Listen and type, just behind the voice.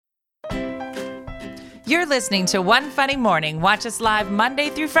You're listening to One Funny Morning. Watch us live Monday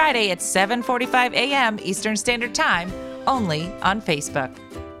through Friday at 7:45 a.m. Eastern Standard Time, only on Facebook.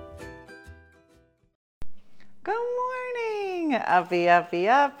 Good morning, uppy.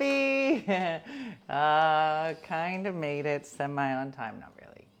 Kind of made it semi on time. Not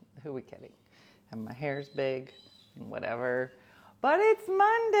really. Who are we kidding? And my hair's big and whatever. But it's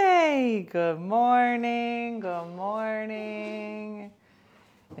Monday. Good morning. Good morning.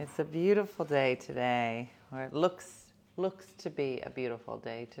 It's a beautiful day today, or it looks to be a beautiful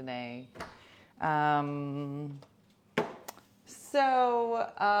day today. So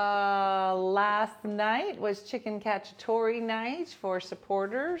last night was Chicken Cacciatore night for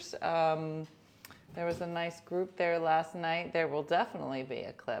supporters. There was a nice group there last night. There will definitely be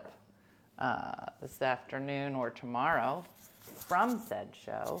a clip this afternoon or tomorrow from said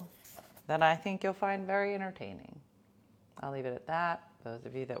show that I think you'll find very entertaining. I'll leave it at that. Those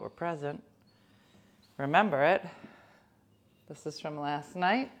of you that were present, remember it. This is from last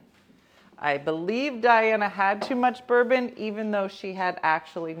night. I believe Diana had too much bourbon, even though she had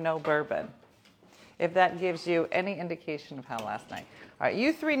actually no bourbon. If that gives you any indication of how last night. All right,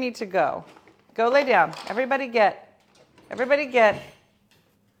 you three need to go. Go lay down. Everybody get. I'm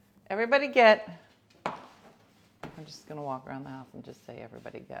just going to walk around the house and just say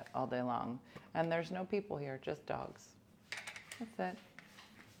everybody get all day long. And there's no people here, just dogs. That's it.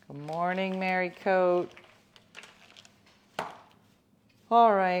 Good morning, Mary Coat.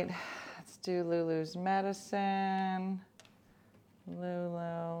 All right, let's do Lulu's medicine.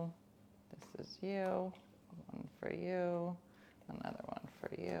 Lulu, this is you. One for you. Another one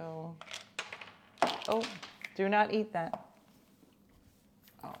for you. Oh, do not eat that.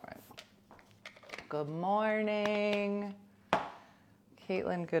 All right. Good morning.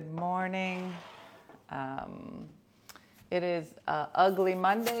 Caitlin, good morning. It is Ugly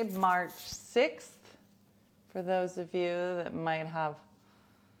Monday, March 6th. For those of you that might have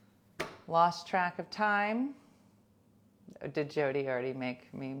lost track of time. Did Jody already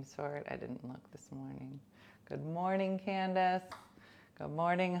make memes for it? I didn't look this morning. Good morning, Candace. Good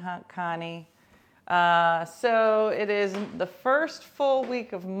morning, Connie. So it is the first full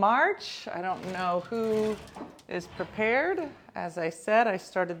week of March. I don't know who is prepared. As I said, I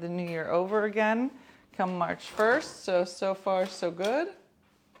started the new year over again come March 1st. So far, so good.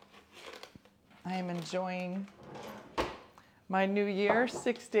 I am enjoying my new year,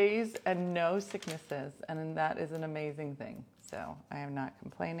 6 days and no sicknesses. And that is an amazing thing. So I am not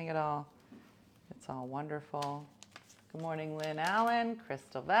complaining at all. It's all wonderful. Good morning, Lynn Allen,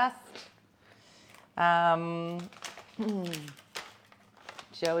 Crystal Vest.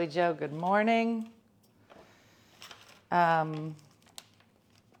 Joey Joe, good morning.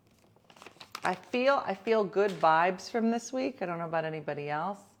 I feel good vibes from this week. I don't know about anybody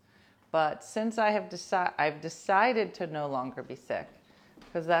else, but since I've decided to no longer be sick,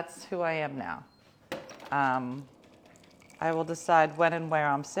 because that's who I am now. I will decide when and where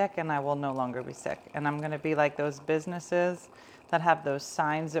I'm sick, and I will no longer be sick. And I'm going to be like those businesses that have those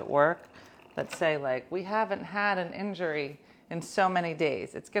signs at work that say, like, we haven't had an injury in so many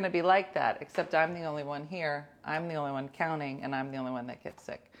days. It's going to be like that, except I'm the only one here. I'm the only one counting, and I'm the only one that gets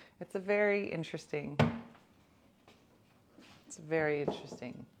sick. It's a very interesting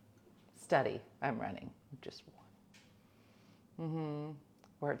study I'm running, just one.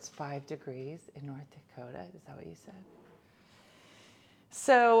 Where it's 5 degrees in North Dakota. Is that what you said?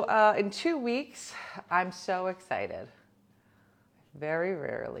 So in 2 weeks, I'm so excited. I very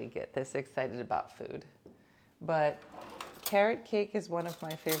rarely get this excited about food. But carrot cake is one of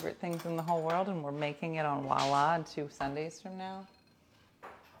my favorite things in the whole world, and we're making it on Voila on 2 Sundays from now.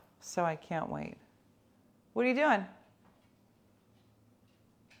 So I can't wait. What are you doing?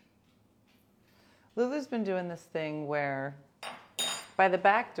 Lulu's been doing this thing where by the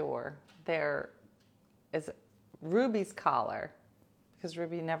back door there is Ruby's collar, because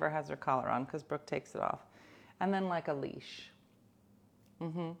Ruby never has her collar on because Brooke takes it off, and then like a leash.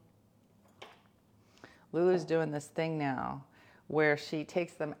 Lulu's doing this thing now where she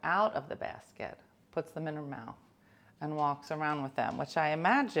takes them out of the basket, puts them in her mouth, and walks around with them, which I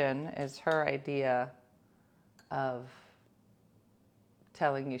imagine is her idea of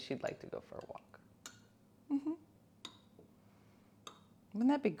telling you she'd like to go for a walk. Wouldn't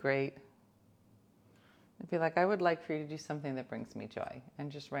that be great? It'd be like, I would like for you to do something that brings me joy,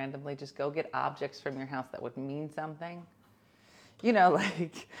 and just randomly just go get objects from your house that would mean something. You know,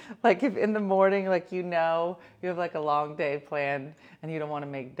 like if in the morning, like, you know, you have like a long day planned and you don't want to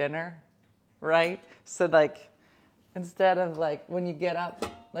make dinner, right? So like, instead of like when you get up,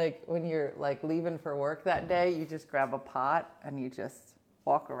 like when you're like leaving for work that day, you just grab a pot and you just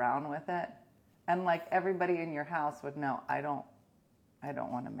walk around with it And like everybody in your house would know, I don't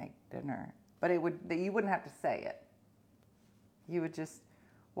want to make dinner. But you wouldn't have to say it. You would just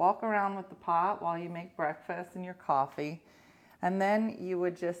walk around with the pot while you make breakfast and your coffee. And then you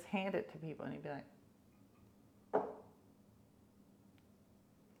would just hand it to people and you'd be like,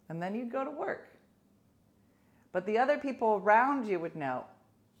 and then you'd go to work. But the other people around you would know,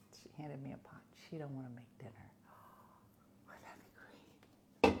 she handed me a pot. She don't want to make dinner. Wouldn't that be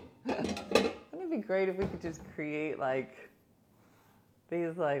great? Wouldn't it be great if we could just create like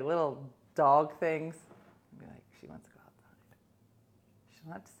these like little dog things? And be like, she wants to go outside. She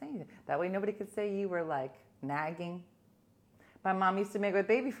don't have to say anything. That way nobody could say you were like nagging. My mom used to make with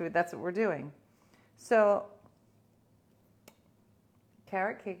baby food. That's what we're doing. So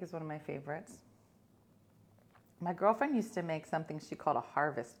carrot cake is one of my favorites. My girlfriend used to make something she called a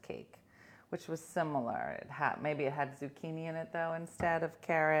harvest cake, which was similar. Maybe it had zucchini in it though instead of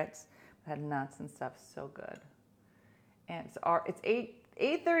carrots. It had nuts and stuff. So good. And it's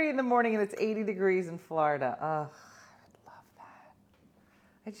 8:30 in the morning and it's 80 degrees in Florida. Oh, I would love that.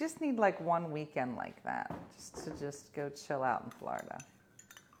 I just need like one weekend like that, just to go chill out in Florida.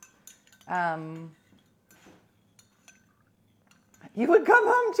 You would come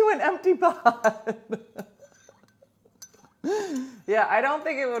home to an empty pot. Yeah, I don't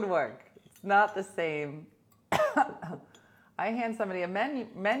think it would work. It's not the same. I hand somebody a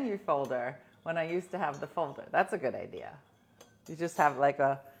menu folder when I used to have the folder. That's a good idea. You just have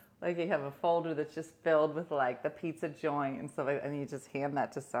you have a folder that's just filled with like the pizza joint and stuff like that, and you just hand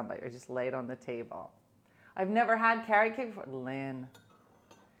that to somebody or just lay it on the table. I've never had carrot cake before. Lynn.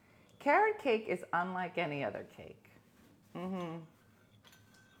 Carrot cake is unlike any other cake.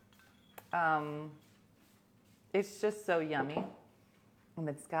 It's just so yummy. And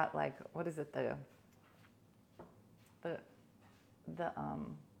it's got like, what is it, the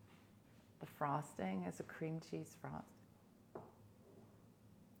frosting is a cream cheese frost.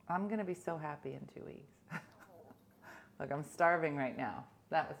 I'm going to be so happy in 2 weeks. Look, I'm starving right now.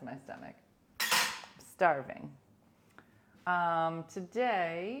 That was my stomach. I'm starving.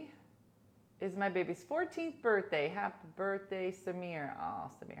 Today is my baby's 14th birthday. Happy birthday, Samir. Oh,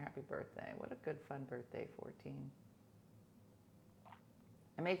 Samir, happy birthday. What a good, fun birthday, 14.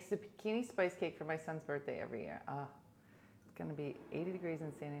 I make zucchini spice cake for my son's birthday every year. Oh, it's going to be 80 degrees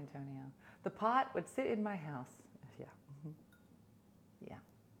in San Antonio. The pot would sit in my house. Yeah. Yeah.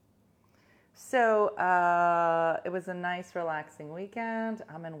 So it was a nice, relaxing weekend.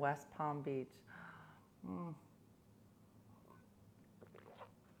 I'm in West Palm Beach.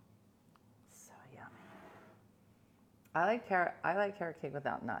 So yummy. I like carrot cake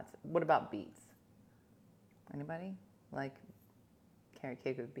without nuts. What about beets? Anybody like carrot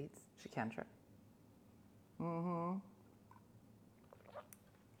cake with beets? Shikendra.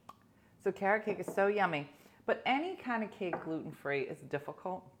 So carrot cake is so yummy. But any kind of cake gluten-free is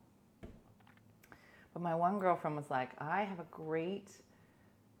difficult. But my one girlfriend was like, I have a great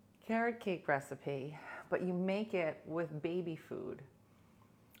carrot cake recipe, but you make it with baby food.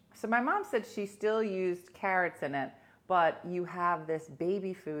 So my mom said she still used carrots in it, but you have this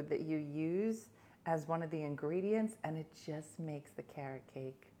baby food that you use as one of the ingredients, and it just makes the carrot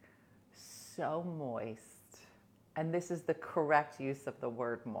cake so moist. And this is the correct use of the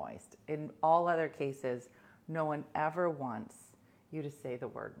word moist. In all other cases, no one ever wants you to say the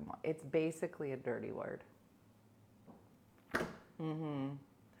word moist. It's basically a dirty word.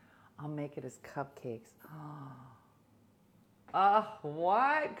 I'll make it as cupcakes. Oh,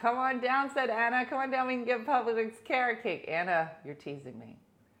 what? Come on down, said Anna. Come on down, we can get Publix carrot cake. Anna, you're teasing me.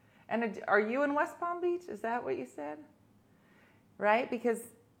 And are you in West Palm Beach? Is that what you said? Right? Because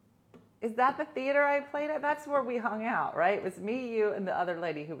is that the theater I played at? That's where we hung out, right? It was me, you, and the other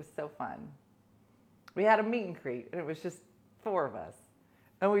lady who was so fun. We had a meet and greet, and it was just 4 of us.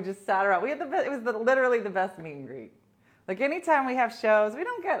 And we just sat around. We had it was literally the best meet and greet. Like anytime we have shows,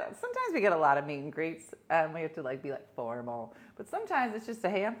 sometimes we get a lot of meet and greets, and we have to be formal. But sometimes it's just a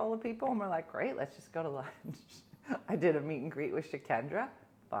handful of people, and we're like, great, let's just go to lunch. I did a meet and greet with Shikendra.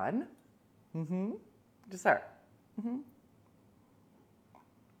 Fun. Just her.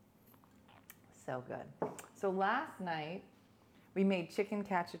 So good. So last night, we made chicken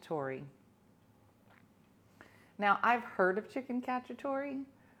cacciatore. Now, I've heard of chicken cacciatore,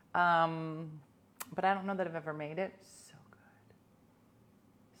 but I don't know that I've ever made it. So good.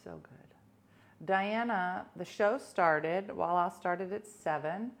 So good. Diana, the show started, Walla started at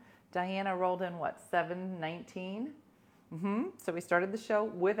 7. Diana rolled in, 7:19? So we started the show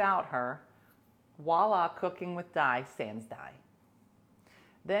without her. Walla cooking with Di, sans Di.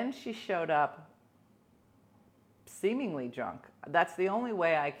 Then she showed up seemingly drunk. That's the only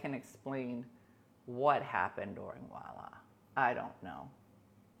way I can explain what happened during Voila. I don't know.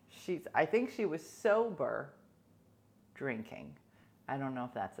 I think she was sober drinking. I don't know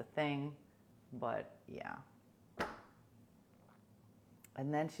if that's a thing, but yeah.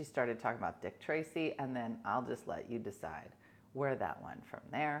 And then she started talking about Dick Tracy, and then I'll just let you decide where that went from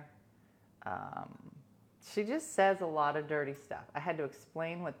there. She just says a lot of dirty stuff. I had to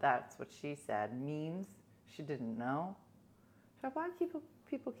explain what she said means. She didn't know. So why do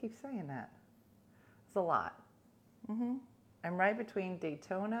people keep saying that? It's a lot. I'm right between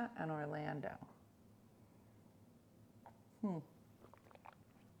Daytona and Orlando.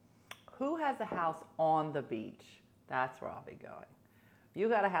 Who has a house on the beach? That's where I'll be going. You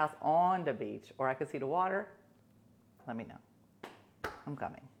got a house on the beach, or I could see the water, let me know. I'm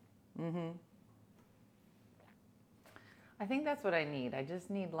coming. I think that's what I need. I just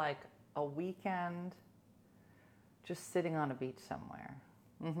need like a weekend just sitting on a beach somewhere.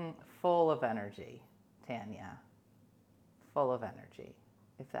 Full of energy, Tanya. Full of energy,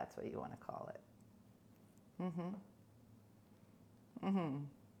 if that's what you want to call it.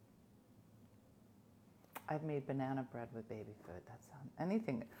 I've made banana bread with baby food. That's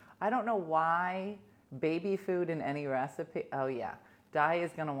anything. I don't know why baby food in any recipe. Oh yeah, Di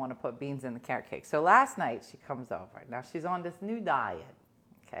is going to want to put beans in the carrot cake. So last night she comes over. Now she's on this new diet.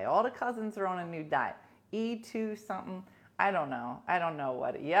 Okay, all the cousins are on a new diet. E2 something. I don't know. I don't know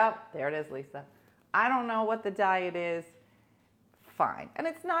what. Yep, there it is, Lisa. I don't know what the diet is. Fine. And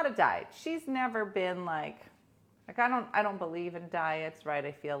it's not a diet. She's never been like I don't believe in diets, right?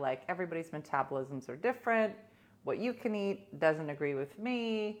 I feel like everybody's metabolisms are different. What you can eat doesn't agree with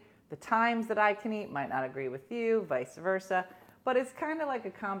me. The times that I can eat might not agree with you, vice versa. But it's kind of like a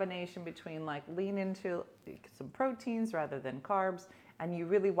combination between like lean into some proteins rather than carbs, and you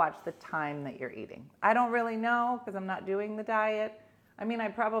really watch the time that you're eating. I don't really know because I'm not doing the diet. I mean, I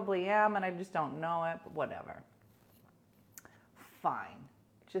probably am, and I just don't know it, but whatever. Fine.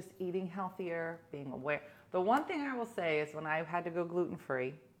 Just eating healthier, being aware. The one thing I will say is when I had to go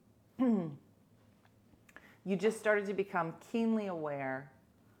gluten-free, you just started to become keenly aware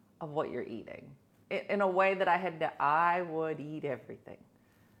of what you're eating in a way that I would eat everything.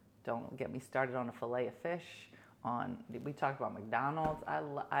 Don't get me started on a fillet of fish. We talked about McDonald's.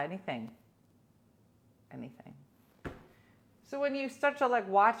 Anything. So when you start to like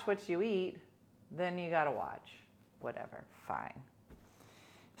watch what you eat, then you gotta watch whatever. Fine.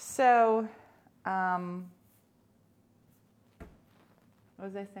 So,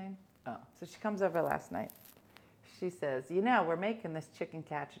 what was I saying? Oh, so she comes over last night. She says, we're making this chicken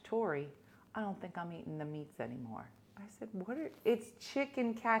cacciatore. I don't think I'm eating the meats anymore. I said, it's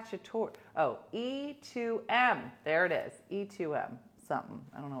chicken cacciatore. Oh, E2M. There it is. E2M. Something.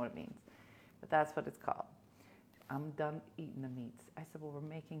 I don't know what it means. But that's what it's called. I'm done eating the meats. I said, well, we're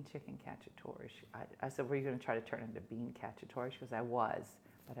making chicken cacciatore. I said, were you going to try to turn it into bean cacciatore? She goes, I was,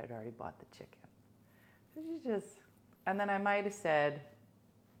 but I'd already bought the chicken. So and then I might have said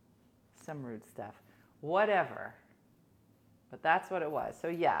some rude stuff. Whatever. But that's what it was. So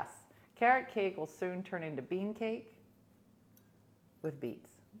yes, carrot cake will soon turn into bean cake with beets.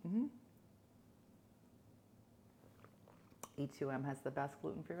 E2M has the best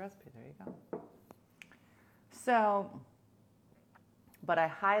gluten-free recipe. There you go. So, but I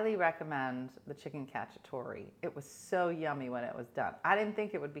highly recommend the chicken cacciatore. It was so yummy when it was done. I didn't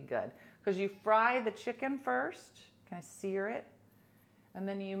think it would be good because you fry the chicken first, kind of sear it, and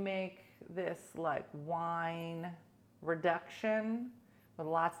then you make this like wine reduction with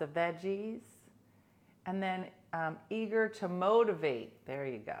lots of veggies, and then eager to motivate. There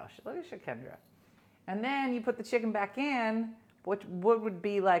you go. Look at Shakendra. And then you put the chicken back in, which would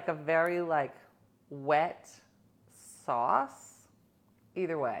be like a very like wet sauce.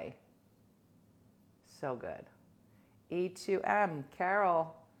 Either way, so good. E2M,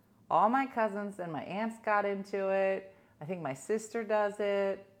 Carol, all my cousins and my aunts got into it. I think my sister does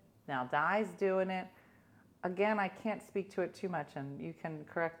it. Now Di's doing it. Again, I can't speak to it too much, and you can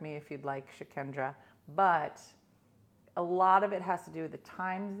correct me if you'd like, Shakendra, but a lot of it has to do with the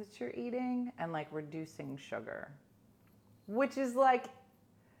times that you're eating and like reducing sugar, which is like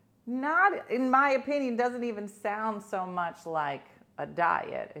not, in my opinion, doesn't even sound so much like a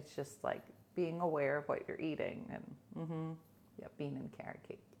diet. It's just like being aware of what you're eating and bean and carrot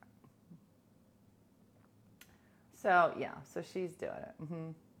cake. So yeah, so she's doing it.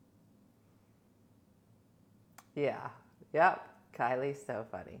 Yeah, yep, Kylie's so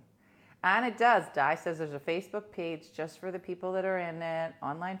funny. And it does. Di says there's a Facebook page just for the people that are in it.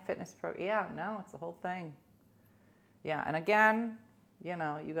 Online fitness pro. Yeah, no, it's the whole thing. Yeah, and again, you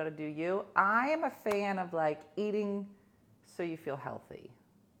got to do you. I am a fan of like eating so you feel healthy.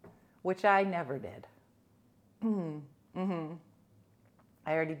 which I never did.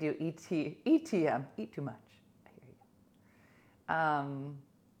 I already do ETM, eat too much. I hear you.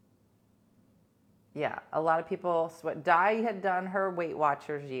 Yeah, a lot of people swear. Di had done her Weight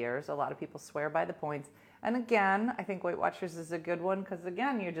Watchers years. A lot of people swear by the points. And again, I think Weight Watchers is a good one because,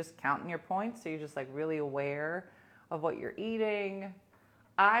 again, you're just counting your points. So you're just like really aware of what you're eating.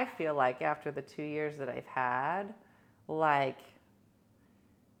 I feel like after the 2 years that I've had,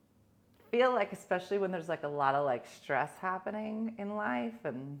 especially when there's like a lot of like stress happening in life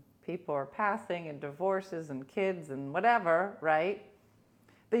and people are passing and divorces and kids and whatever, right?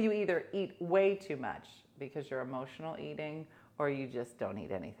 That you either eat way too much because you're emotional eating or you just don't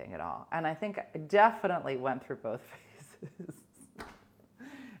eat anything at all. And I think I definitely went through both phases.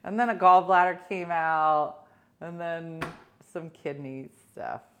 And then a gallbladder came out and then some kidney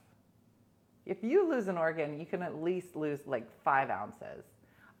stuff. If you lose an organ, you can at least lose like 5 ounces.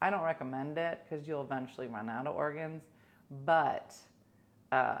 I don't recommend it because you'll eventually run out of organs. But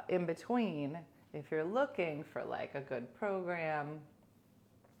in between, if you're looking for like a good program,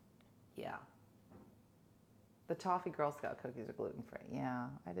 yeah. The toffee Girl Scout cookies are gluten-free. Yeah,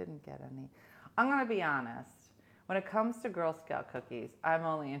 I didn't get any. I'm going to be honest. When it comes to Girl Scout cookies, I'm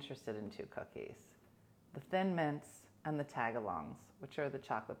only interested in 2 cookies. The Thin Mints and the Tagalongs, which are the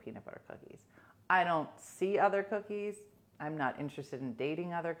chocolate peanut butter cookies. I don't see other cookies. I'm not interested in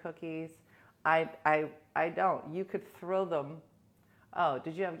dating other cookies. I don't. You could throw them. Oh,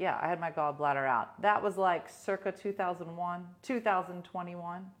 did you have, yeah, I had my gallbladder out. That was like circa 2001,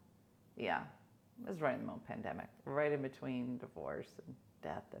 2021. Yeah, it was right in the middle of the pandemic, right in between divorce and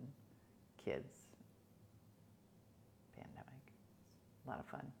death and kids. Pandemic. A lot of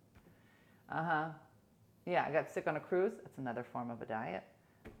fun. Yeah, I got sick on a cruise. That's another form of a diet.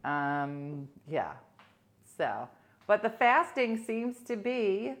 Yeah, so, but the fasting seems to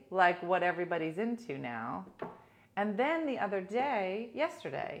be like what everybody's into now. And then the other day,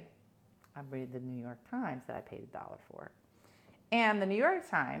 yesterday, I read the New York Times that I paid $1 for. And the New York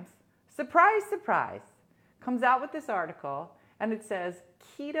Times, surprise, surprise, comes out with this article and it says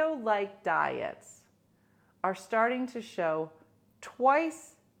keto-like diets are starting to show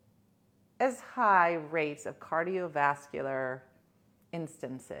twice as high rates of cardiovascular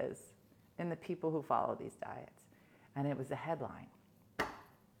instances in the people who follow these diets. And it was a headline.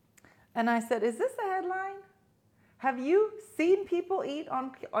 And I said, is this a headline? Have you seen people eat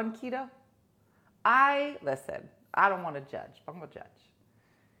on keto? Listen, I don't want to judge. I'm going to judge.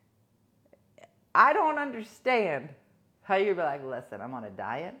 I don't understand how you'd be like, listen, I'm on a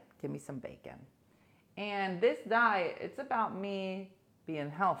diet. Give me some bacon. And this diet, it's about me being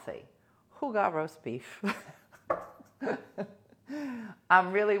healthy. Who got roast beef?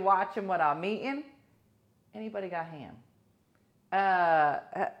 I'm really watching what I'm eating. Anybody got ham?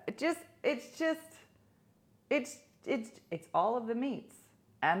 It's all of the meats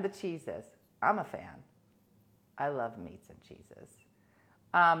and the cheeses. I'm a fan. I love meats and cheeses.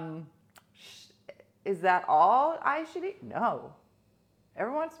 Is that all I should eat? No.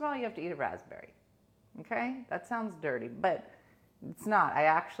 Every once in a while you have to eat a raspberry. Okay? That sounds dirty, but it's not. I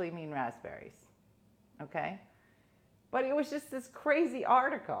actually mean raspberries. Okay? But it was just this crazy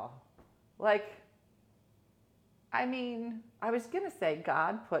article. Like, I mean, I was going to say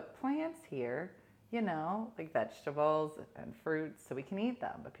God put plants here, you know, like vegetables and fruits so we can eat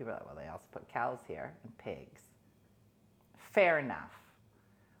them. But people are like, well, they also put cows here and pigs. Fair enough.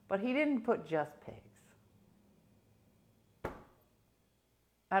 But he didn't put just pigs.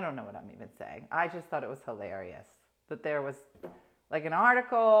 I don't know what I'm even saying. I just thought it was hilarious that there was like an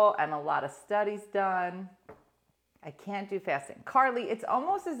article and a lot of studies done. I can't do fasting. Carly, it's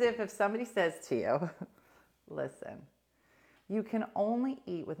almost as if somebody says to you, listen, you can only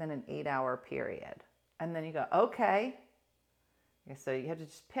eat within an 8-hour period. And then you go, okay. So you have to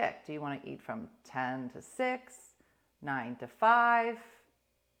just pick. Do you want to eat from 10 to 6, 9 to 5?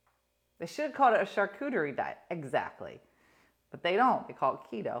 They should have called it a charcuterie diet. Exactly. But they don't. They call it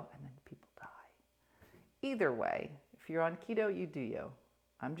keto, and then people die. Either way, if you're on keto, you do you.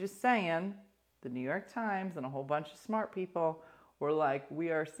 I'm just saying, the New York Times and a whole bunch of smart people were like,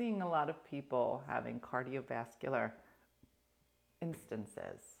 we are seeing a lot of people having cardiovascular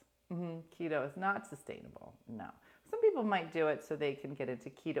instances. Keto is not sustainable. No. Some people might do it so they can get into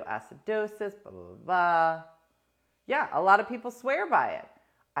ketoacidosis, blah, blah, blah. Yeah, a lot of people swear by it.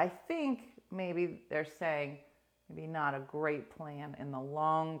 I think maybe they're saying maybe not a great plan in the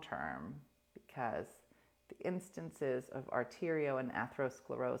long term because the instances of arterio and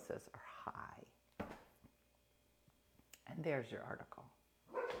atherosclerosis are high. And there's your article.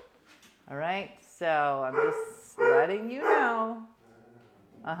 All right, so I'm just letting you know.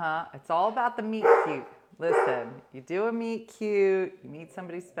 It's all about the meet cute. Listen, you do a meet cute, you meet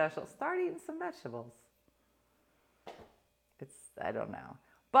somebody special, start eating some vegetables. I don't know.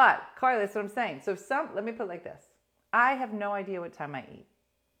 But, Carly, that's what I'm saying. So let me put it like this. I have no idea what time I eat.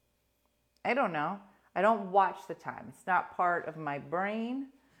 I don't know. I don't watch the time. It's not part of my brain.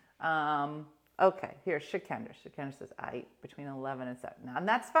 Okay, here, Shikendra. Shikendra says, I eat between 11 and 7. Now, and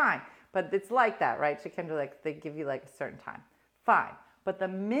that's fine. But it's like that, right? Shikendra, like, they give you like a certain time. Fine. But the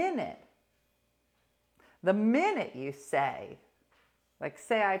minute you say, like,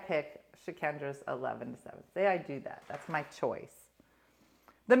 say I pick Shikendra's 11 to 7. Say I do that. That's my choice.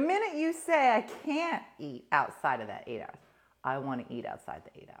 The minute you say I can't eat outside of that 8 hours, I want to eat outside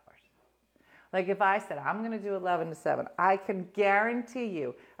the 8 hours. Like if I said I'm going to do 11 to 7, I can guarantee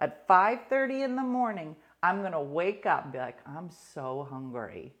you at 5:30 in the morning, I'm going to wake up and be like, I'm so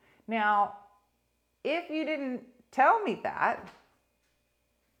hungry. Now, if you didn't tell me that,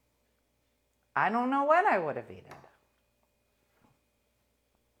 I don't know when I would have eaten.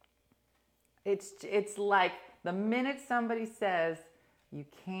 It's like the minute somebody says you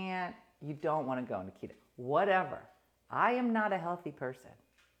don't want to go into keto, whatever. I am not a healthy person.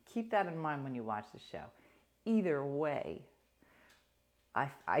 Keep that in mind when you watch the show. Either way,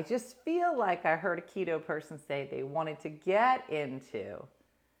 I just feel like I heard a keto person say they wanted to get into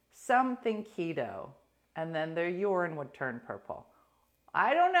something keto and then their urine would turn purple.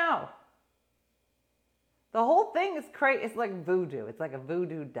 I don't know. The whole thing is crazy. It's like voodoo. It's like a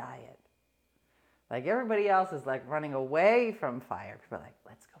voodoo diet. Like everybody else is like running away from fire. People are like,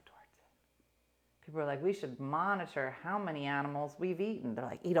 let's go towards it. People are like, we should monitor how many animals we've eaten. They're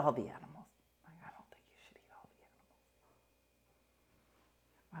like, eat all the animals. I'm like, I don't think you should eat all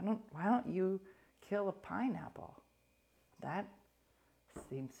the animals. Why don't you kill a pineapple? That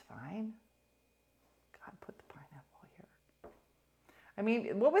seems fine. God, put the pineapple here. I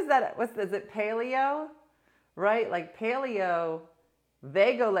mean, what was that? Is it paleo? Right? Like paleo,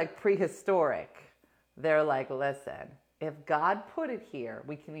 they go like prehistoric. They're like, listen, if God put it here,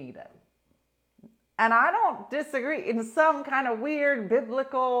 we can eat it. And I don't disagree in some kind of weird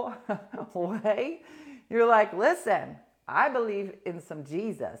biblical way. You're like, listen, I believe in some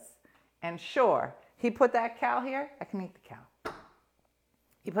Jesus. And sure, he put that cow here, I can eat the cow.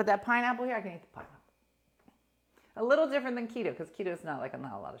 He put that pineapple here, I can eat the pineapple. A little different than keto, because keto is not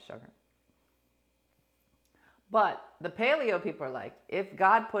a lot of sugar. But the paleo people are like, if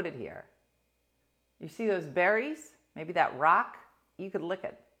God put it here, you see those berries, maybe that rock, you could lick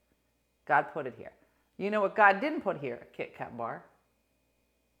it. God put it here. You know what God didn't put here? A Kit Kat bar.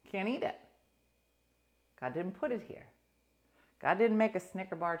 Can't eat it. God didn't put it here. God didn't make a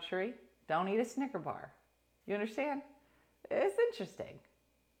Snicker bar tree. Don't eat a Snicker bar. You understand? It's interesting.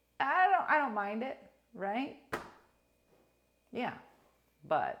 I don't mind it, right? Yeah,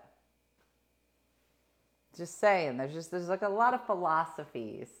 but just saying, there's like a lot of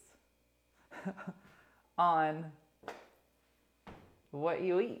philosophies on what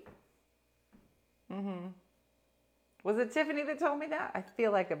you eat. Was it Tiffany that told me that? I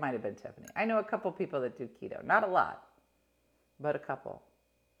feel like it might have been Tiffany. I know a couple people that do keto. Not a lot, but a couple.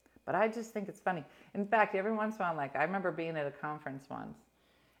 But I just think it's funny. In fact, every once in a while, like I remember being at a conference once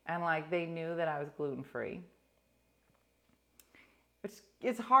and like they knew that I was gluten-free.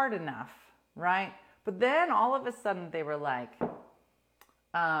 It's hard enough, right? But then all of a sudden they were like,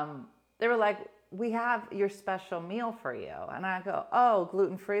 we have your special meal for you. And I go, oh,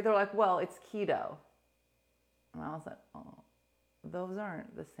 gluten-free? They're like, well, it's keto. And I was like, oh, those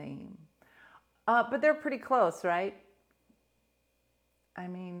aren't the same. But they're pretty close, right? I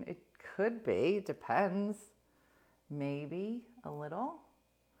mean, it could be. It depends. Maybe a little.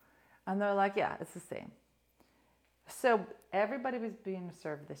 And they're like, yeah, it's the same. So everybody was being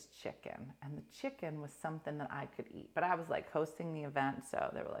served this chicken, and the chicken was something that I could eat. But I was like hosting the event,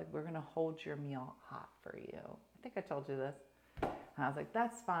 so they were like, we're going to hold your meal hot for you. I think I told you this. And I was like,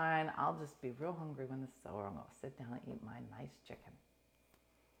 that's fine. I'll just be real hungry when this is over. I'm going to sit down and eat my nice chicken.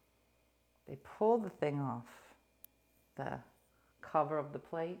 They pulled the thing off the cover of the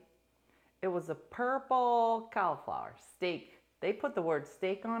plate. It was a purple cauliflower steak. They put the word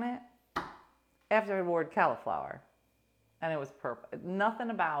steak on it after the word cauliflower. And it was purple. Nothing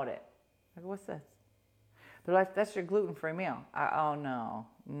about it. Like, what's this? They're like, that's your gluten-free meal. Oh, no.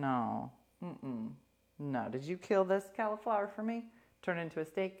 No. No. Did you kill this cauliflower for me? Turn it into a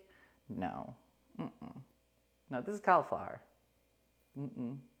steak? No. No, this is cauliflower. No,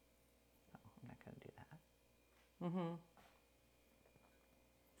 I'm not going to do that.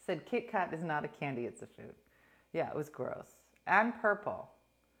 Said Kit Kat is not a candy, it's a food. Yeah, it was gross. And purple.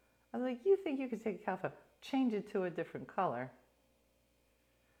 I was like, you think you could take a cauliflower, change it to a different color?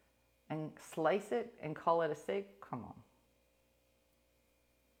 and slice it and call it a steak? Come on.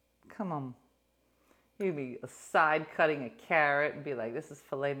 Come on. You'd be side cutting a carrot and be like, this is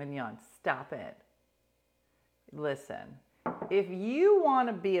filet mignon. Stop it. Listen, if you want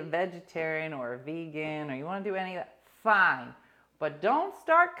to be a vegetarian or a vegan or you want to do any of that, fine. But don't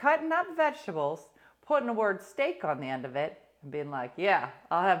start cutting up vegetables, putting the word steak on the end of it, and being like, yeah,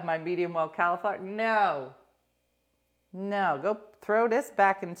 I'll have my medium well cauliflower. No. No, go throw this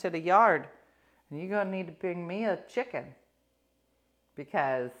back into the yard. And you're going to need to bring me a chicken.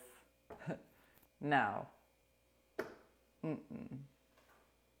 Because, no.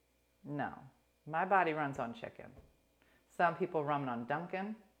 No. My body runs on chicken. Some people run on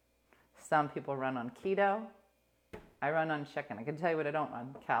Dunkin'. Some people run on keto. I run on chicken. I can tell you what I don't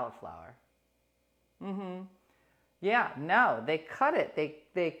run, cauliflower. Yeah, no, they cut it.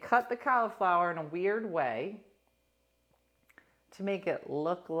 They cut the cauliflower in a weird way to make it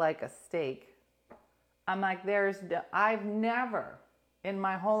look like a steak. I'm like, I've never in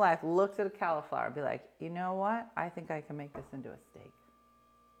my whole life looked at a cauliflower and be like, you know what? I think I can make this into a steak.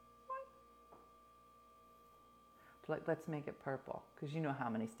 Like, let's make it purple. Because you know how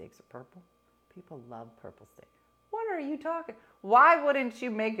many steaks are purple? People love purple steak. What are you talking? Why wouldn't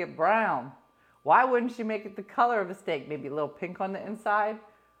you make it brown? Why wouldn't you make it the color of a steak? Maybe a little pink on the inside?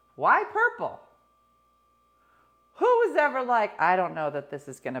 Why purple? Who was ever like, I don't know that this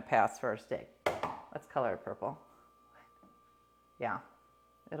is going to pass for a steak. Let's color it purple. Yeah,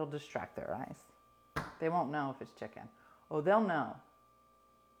 it'll distract their eyes. They won't know if it's chicken. Oh, they'll know.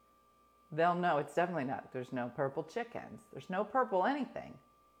 They'll know it's definitely not. There's no purple chickens. There's no purple anything.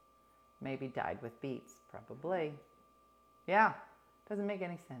 Maybe dyed with beets, probably. Yeah, doesn't make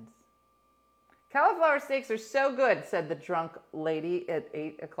any sense. Cauliflower steaks are so good, said the drunk lady at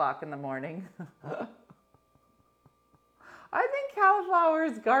 8 o'clock in the morning. I think cauliflower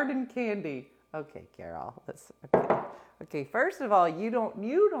is garden candy. Okay, Carol. Okay, first of all, you don't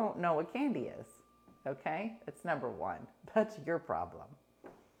know what candy is. Okay? It's number one. That's your problem.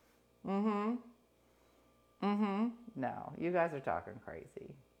 No, you guys are talking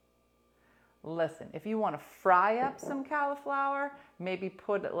crazy. Listen, if you want to fry up some cauliflower, maybe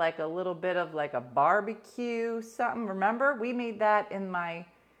put like a little bit of like a barbecue something. Remember, we made that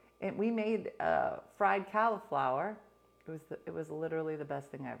we made fried cauliflower. It was literally the best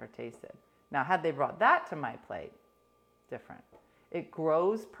thing I ever tasted. Now, had they brought that to my plate, different. It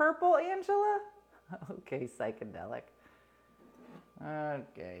grows purple, Angela? Okay, psychedelic.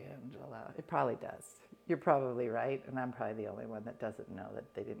 Okay, Angela. It probably does. You're probably right, and I'm probably the only one that doesn't know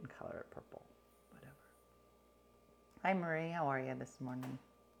that they didn't color it purple. Whatever. Hi, Marie. How are you this morning?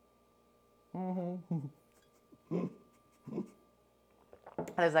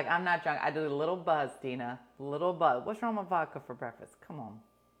 I was like, I'm not drunk. I did a little buzz, Dina. A little buzz. What's wrong with vodka for breakfast? Come on.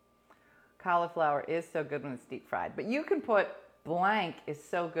 Cauliflower is so good when it's deep fried. But you can put blank is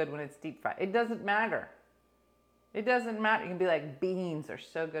so good when it's deep fried. It doesn't matter. It doesn't matter. You can be like, beans are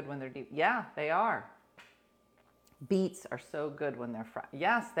so good when they're deep. Yeah, they are. Beets are so good when they're fried.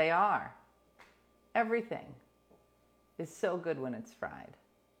 Yes, they are. Everything is so good when it's fried.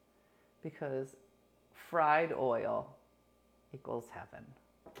 Because fried oil equals heaven.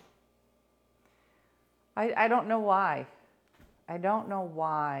 I don't know why. I don't know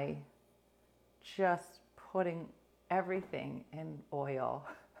why just putting everything in oil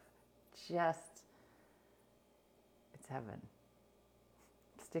it's heaven.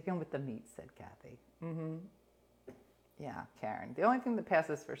 Sticking with the meat, said Kathy. Yeah, Karen. The only thing that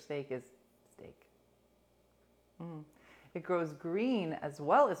passes for steak is steak. It grows green as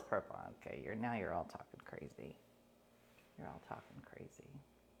well as purple. Okay, you're all talking crazy. You're all talking crazy.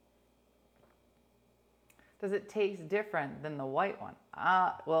 Does it taste different than the white one?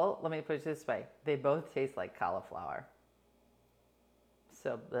 Well, let me put it this way. They both taste like cauliflower.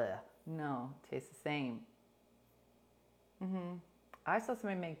 So, bleh. No, it tastes the same. I saw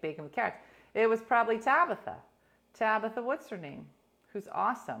somebody make bacon with carrots. It was probably Tabitha. Tabitha, what's her name? Who's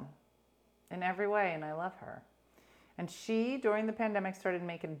awesome in every way, and I love her. And she, during the pandemic, started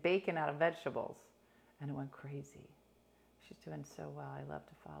making bacon out of vegetables, and it went crazy. She's doing so well. I love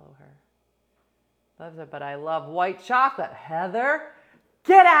to follow her. Loves her, but I love white chocolate. Heather,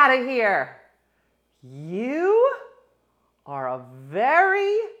 get out of here. You are a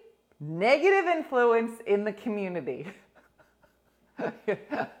very negative influence in the community. We're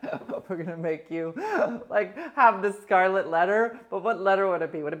going to make you like have the scarlet letter, but what letter would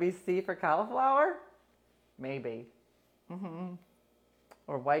it be? Would it be C for cauliflower? Maybe.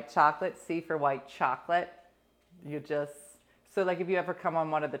 Or white chocolate, C for white chocolate. So like if you ever come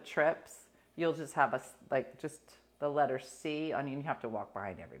on one of the trips, you'll just have just the letter C on you and you have to walk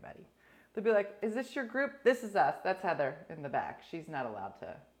behind everybody. They'll be like, is this your group? This is us. That's Heather in the back. She's not allowed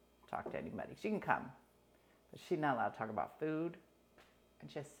to talk to anybody. She can come, but she's not allowed to talk about food and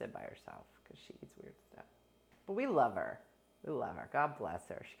just sit by herself because she eats weird stuff. But we love her. We love her. God bless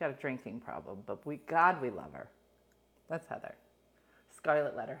her. She got a drinking problem, but we love her. That's Heather.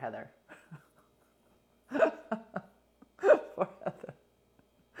 Scarlet letter Heather. Poor Heather.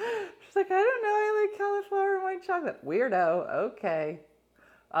 She's like, I don't know. I like cauliflower and white chocolate. Weirdo. Okay.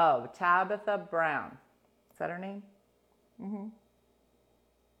 Oh, Tabitha Brown. Is that her name? Mm-hmm.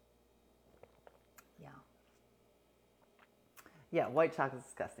 Yeah. Yeah, white chocolate's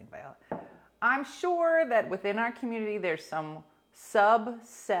disgusting, Violet. I'm sure that within our community there's some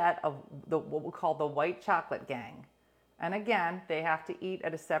subset of what we call the white chocolate gang. And again, they have to eat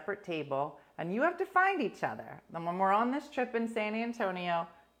at a separate table, and you have to find each other. And when we're on this trip in San Antonio,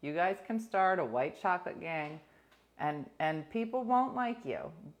 you guys can start a white chocolate gang. And people won't like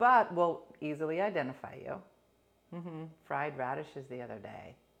you, but will easily identify you. Fried radishes the other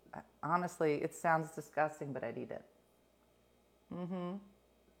day. Honestly, it sounds disgusting, but I'd eat it.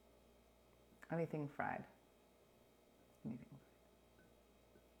 Anything fried. Anything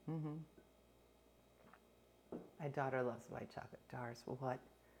fried. My daughter loves white chocolate. Doris, what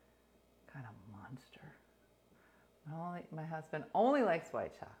kind of monster? My husband only likes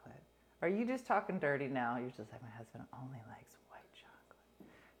white chocolate. Are you just talking dirty now? You're just like, my husband only likes white chocolate.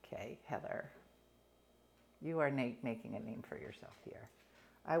 Okay, Heather, you are making a name for yourself here.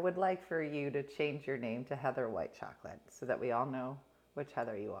 I would like for you to change your name to Heather White Chocolate so that we all know which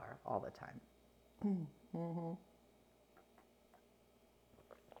Heather you are all the time.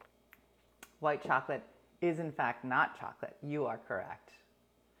 White chocolate is in fact not chocolate. You are correct.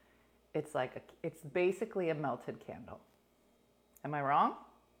 It's basically a melted candle. Am I wrong?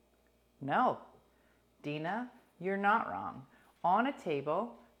 No. Dina, you're not wrong. On a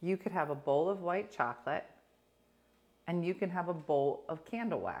table, you could have a bowl of white chocolate and you can have a bowl of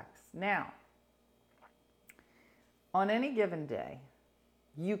candle wax. Now, on any given day,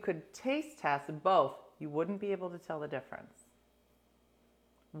 you could taste test both. You wouldn't be able to tell the difference.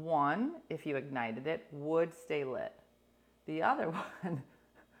 One, if you ignited it, would stay lit. The other one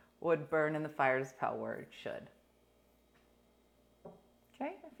would burn in the fire as pale where it should.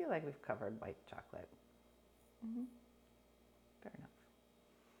 Okay, I feel like we've covered white chocolate. Fair enough.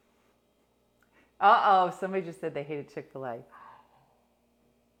 Uh-oh, somebody just said they hated Chick-fil-A.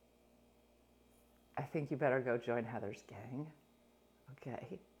 I think you better go join Heather's gang.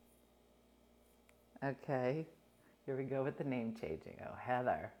 Okay, here we go with the name changing. Oh,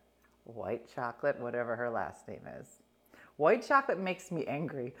 Heather, white chocolate, whatever her last name is. White chocolate makes me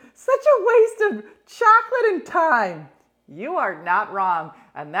angry. Such a waste of chocolate and time. You are not wrong.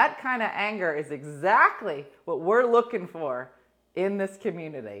 And that kind of anger is exactly what we're looking for in this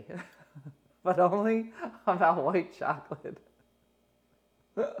community. But only about white chocolate.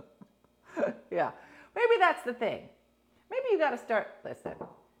 Yeah, maybe that's the thing. Maybe you got to start, listen,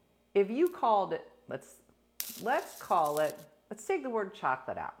 if you called it, let's call it, let's take the word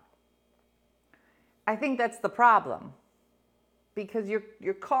chocolate out. I think that's the problem. Because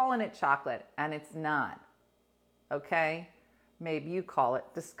you're calling it chocolate and it's not. Okay? Maybe you call it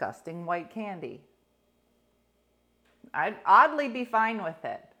disgusting white candy. I'd oddly be fine with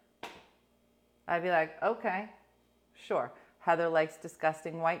it. I'd be like, okay, sure. Heather likes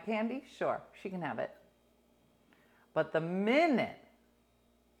disgusting white candy? Sure, she can have it. But the minute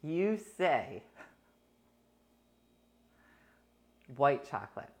you say white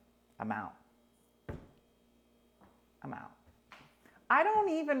chocolate, I'm out. I don't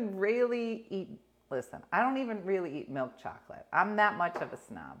even really eat milk chocolate. I'm that much of a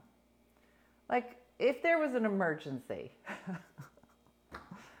snob. Like, if there was an emergency,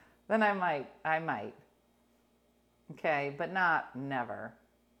 then I might. Okay, but never.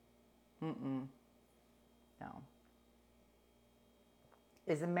 No.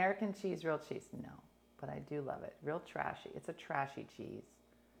 Is American cheese real cheese? No, but I do love it. Real trashy. It's a trashy cheese,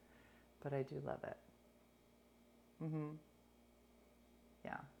 but I do love it.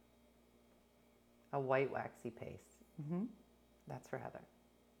 Yeah. A white waxy paste. That's for Heather.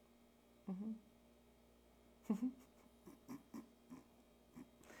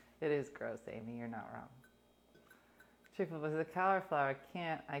 It is gross, Amy. You're not wrong. Chick-fil-A was a cauliflower.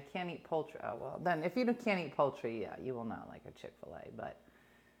 I can't eat poultry. Oh, well, then if you can't eat poultry, yeah, you will not like a Chick-fil-A, but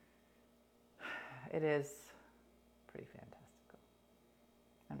it is pretty fantastical.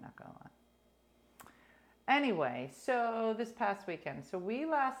 I'm not going to lie. Anyway, so this past weekend, so we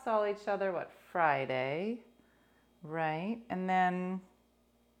last saw each other, Friday, right? And then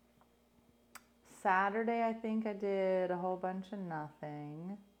Saturday, I think I did a whole bunch of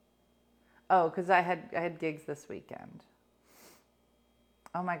nothing. Oh, because I had gigs this weekend.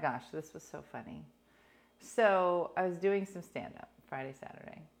 Oh my gosh, this was so funny. So I was doing some stand-up Friday,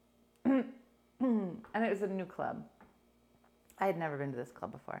 Saturday. And it was a new club. I had never been to this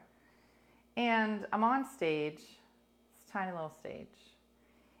club before. And I'm on stage, it's a tiny little stage.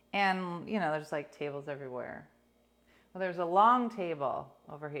 And, there's like tables everywhere. Well, there's a long table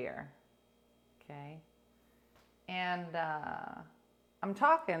over here, okay? And I'm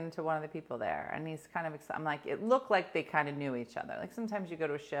talking to one of the people there, and he's kind of excited. I'm like, it looked like they kind of knew each other. Like sometimes you go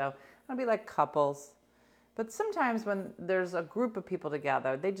to a show, it'll be like couples. But sometimes when there's a group of people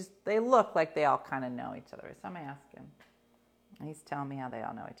together, they look like they all kind of know each other. So I'm asking. And he's telling me how they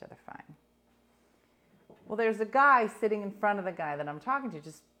all know each other fine. Well, there's a guy sitting in front of the guy that I'm talking to,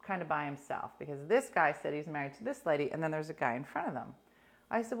 just kind of by himself, because this guy said he's married to this lady, and then there's a guy in front of them.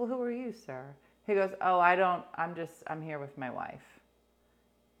 I said, well, who are you, sir? He goes, oh, I'm here with my wife.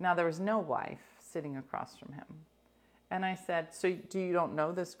 Now, there was no wife sitting across from him. And I said, so you don't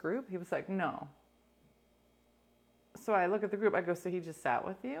know this group? He was like, no. So I look at the group, I go, so he just sat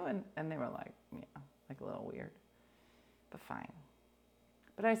with you? And they were like, yeah, like a little weird, but fine.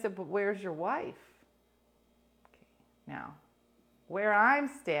 But I said, but where's your wife? Okay, now, where I'm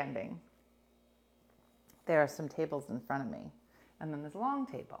standing, there are some tables in front of me, and then there's a long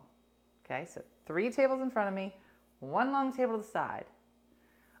table. Okay, so 3 tables in front of me, 1 long table to the side.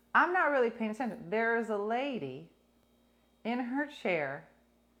 I'm not really paying attention. There is a lady in her chair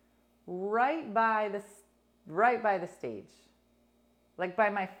right by the stage, like by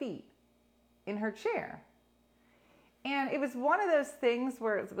my feet, in her chair. And it was one of those things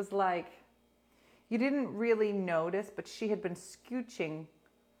where it was like, you didn't really notice, but she had been scooching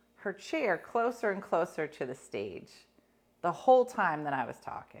her chair closer and closer to the stage the whole time that I was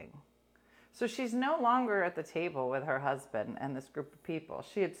talking. So she's no longer at the table with her husband and this group of people.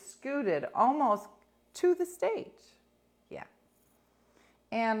 She had scooted almost to the stage. Yeah.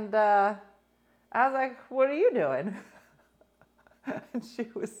 And I was like, what are you doing? And she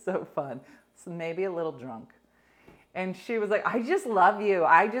was so fun. So maybe a little drunk. And she was like, I just love you.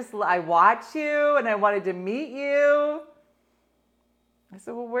 I watch you and I wanted to meet you. I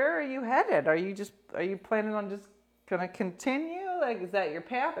said, well, where are you headed? Are you planning on just going to continue? Like, is that your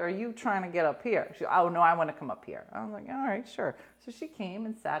path? Or are you trying to get up here? She, oh, no, I want to come up here. I was like, all right, sure. So she came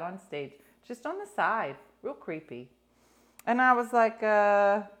and sat on stage, just on the side, real creepy. And I was like,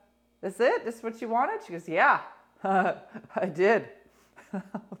 this it? This is what you wanted? She goes, yeah, I did. I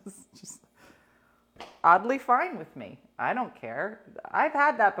was just oddly fine with me. I don't care. I've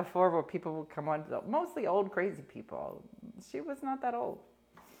had that before where people would come on, mostly old crazy people. She was not that old.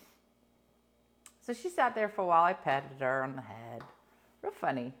 So she sat there for a while. I petted her on the head. Real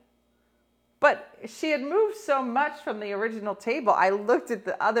funny. But she had moved so much from the original table. I looked at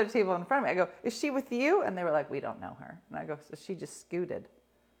the other table in front of me. I go, is she with you? And they were like, we don't know her. And I go, so she just scooted.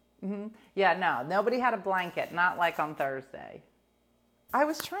 Mm-hmm. Yeah, no, nobody had a blanket, not like on Thursday. I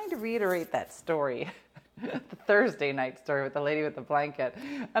was trying to reiterate that story, the Thursday night story with the lady with the blanket.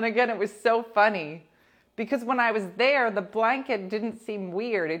 And again, it was so funny because when I was there, the blanket didn't seem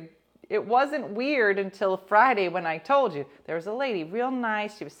weird. It wasn't weird until Friday when I told you. There was a lady, real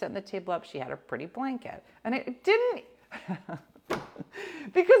nice. She was setting the table up. She had a pretty blanket. And it didn't,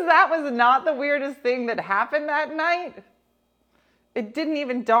 because that was not the weirdest thing that happened that night. It didn't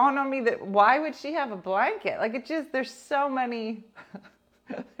even dawn on me that why would she have a blanket? Like it just, there's so many,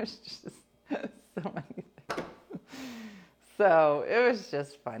 there's just so many things. So it was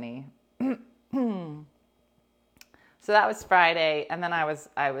just funny. So that was Friday, and then I was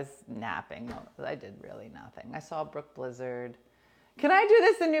napping. I did really nothing. I saw Brooke Blizzard. Can I do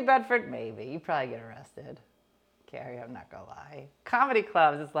this in New Bedford? Maybe. You probably get arrested. Carrie, I'm not gonna lie. Comedy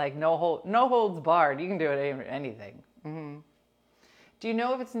clubs, it's like no holds barred. You can do it anything. Mm-hmm. Do you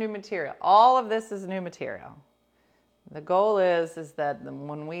know if it's new material? All of this is new material. The goal is that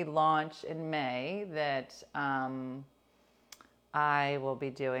when we launch in May, that I will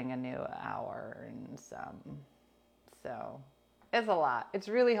be doing a new hour and some. So it's a lot. It's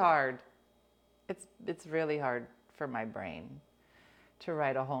really hard. It's really hard for my brain to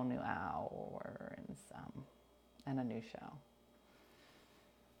write a whole new hour and some and a new show.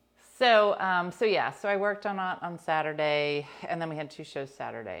 So I worked on Saturday, and then we had 2 shows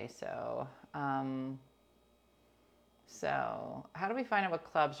Saturday. So how do we find out what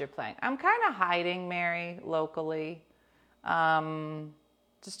clubs you're playing? I'm kind of hiding, Mary, locally.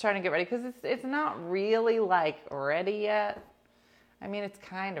 Just trying to get ready because it's not really like ready yet. I mean, it's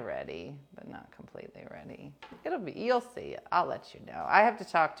kind of ready, but not completely ready. You'll see. I'll let you know. I have to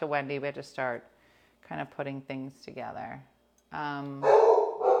talk to Wendy. We have to start kind of putting things together.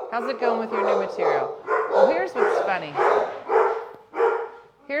 How's it going with your new material? Well, here's what's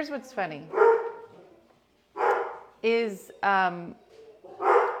funny. Is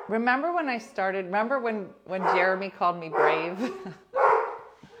remember when I started? Remember when Jeremy called me brave?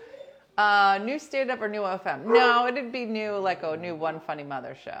 New stand-up or new OFM? No, it'd be new, like a new One Funny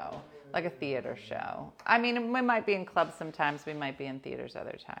Mother show, like a theater show. I mean, we might be in clubs sometimes. We might be in theaters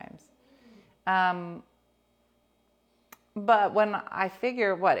other times. But when I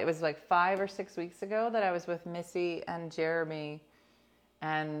figure, it was like 5 or 6 weeks ago that I was with Missy and Jeremy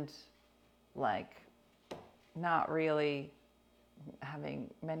and like not really having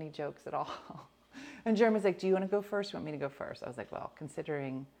many jokes at all. And Jeremy's like, do you want to go first? You want me to go first? I was like, well,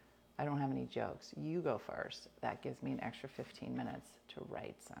 considering I don't have any jokes, you go first. That gives me an extra 15 minutes to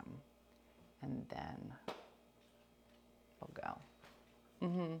write some. And then we'll go.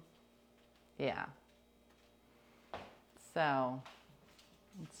 Yeah. So,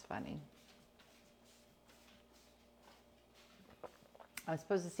 it's funny. I was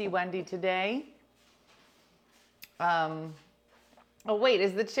supposed to see Wendy today. Oh, wait,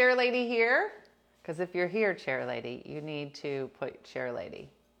 is the chair lady here? Because if you're here, chair lady, you need to put chair lady.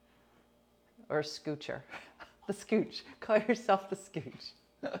 Or scoocher. The scooch. Call yourself the scooch.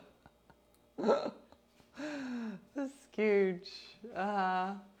 The scooch.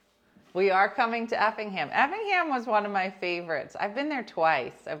 We are coming to Effingham. Effingham was one of my favorites. I've been there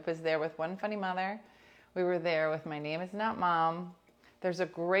twice. I was there with One Funny Mother. We were there with My Name Is Not Mom. There's a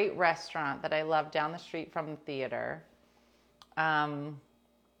great restaurant that I love down the street from the theater. So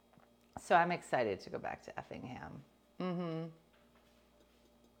I'm excited to go back to Effingham.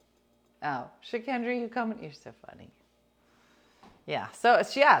 Oh, Shakendra, you coming? You're so funny. Yeah. So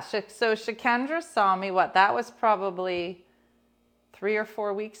Shakendra saw me. That was probably 3 or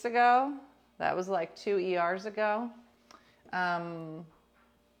 4 weeks ago. That was like 2 ERs ago. So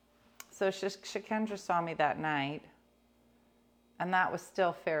Shakendra saw me that night. And that was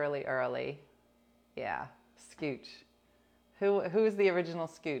still fairly early. Yeah, Scooch. Who's the original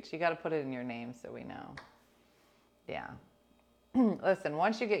Scooch? You got to put it in your name so we know. Yeah. Listen,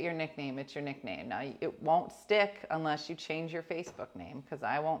 once you get your nickname, it's your nickname. Now, it won't stick unless you change your Facebook name, because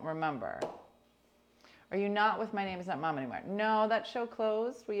I won't remember. Are you not with My Name Is Not Mom anymore? No, that show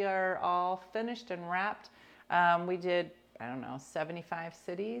closed. We are all finished and wrapped. We did, 75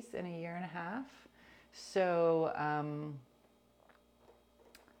 cities in a year and a half. So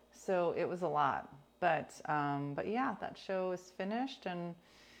it was a lot. But yeah, that show is finished. And,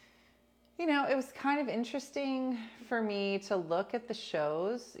 it was kind of interesting for me to look at the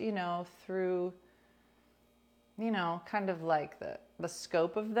shows, through, kind of like the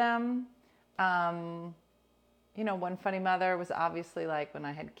scope of them. One Funny Mother was obviously like when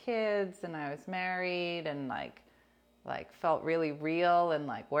I had kids and I was married and like felt really real and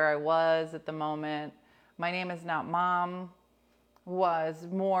like where I was at the moment. My Name Is Not Mom was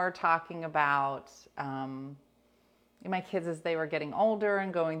more talking about my kids as they were getting older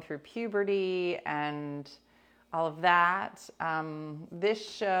and going through puberty and all of that. This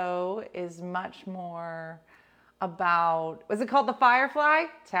show is much more about, was it called The Firefly?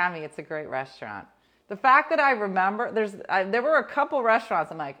 Tammy, it's a great restaurant. The fact that I remember, there were a couple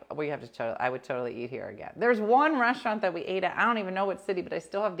restaurants, I'm like, I would totally eat here again. There's one restaurant that we ate at, I don't even know what city, but I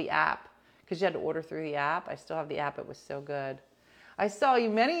still have the app, because you had to order through the app. I still have the app, it was so good. I saw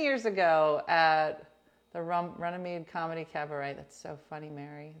you many years ago at the Runnymede Comedy Cabaret. That's so funny,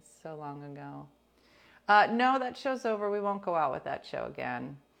 Mary. It's so long ago. No, that show's over. We won't go out with that show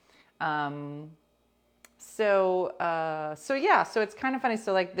again. So it's kind of funny.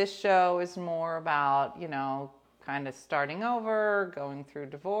 So like this show is more about, kind of starting over, going through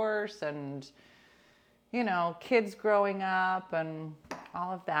divorce and, kids growing up and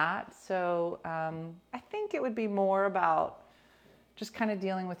all of that. So I think it would be more about just kind of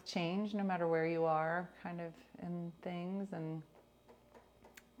dealing with change no matter where you are kind of in things and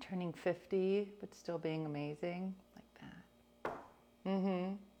turning 50, but still being amazing like that.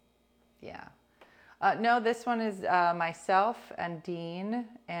 Yeah. No, this one is myself and Dean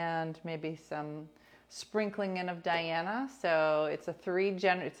and maybe some sprinkling in of Diana. So it's a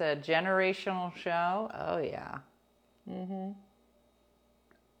generational show. Oh yeah. Do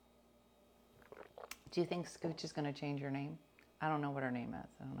you think Scooch is going to change her name? I don't know what her name is.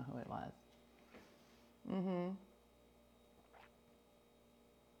 I don't know who it was.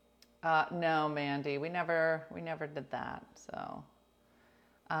 No, Mandy, we never did that. So,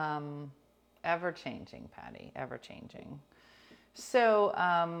 ever changing, Patty, ever changing. So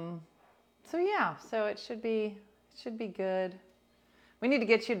yeah, so it should be good. We need to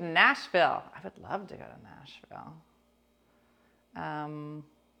get you to Nashville. I would love to go to Nashville.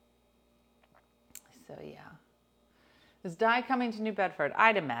 So yeah. Is Di coming to New Bedford?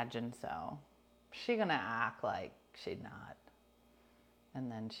 I'd imagine so. She gonna act like she not.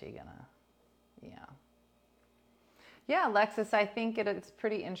 And then she gonna, yeah. Yeah, Alexis, I think it's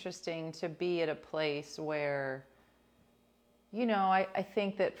pretty interesting to be at a place where, you know, I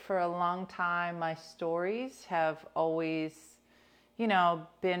think that for a long time my stories have always, you know,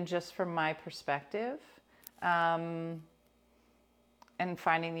 been just from my perspective. And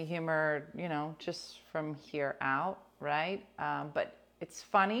finding the humor, you know, just from here out, right? But it's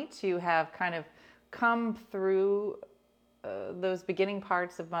funny to have kind of come through those beginning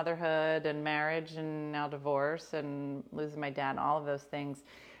parts of motherhood and marriage and now divorce and losing my dad and all of those things.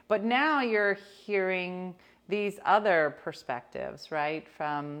 But now you're hearing these other perspectives, right?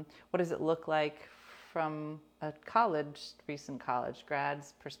 From what does it look like from a recent college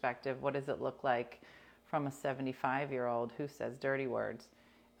grad's perspective? What does it look like from a 75-year-old who says dirty words?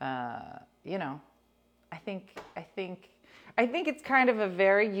 You know, I think it's kind of a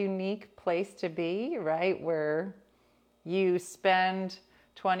very unique place to be, right? Where you spend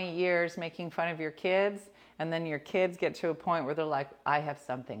 20 years making fun of your kids, and then your kids get to a point where they're like, I have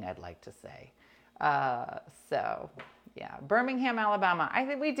something I'd like to say. So, yeah, Birmingham, Alabama. I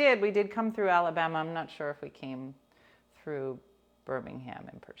think we did come through Alabama. I'm not sure if we came through Birmingham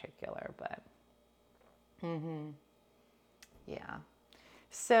in particular, but yeah.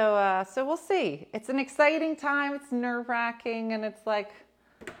 So we'll see. It's an exciting time. It's nerve-wracking, and it's like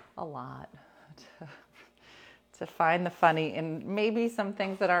a lot to find the funny in maybe some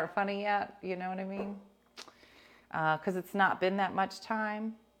things that aren't funny yet. You know what I mean? Because it's not been that much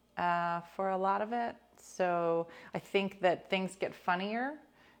time for a lot of it. So I think that things get funnier.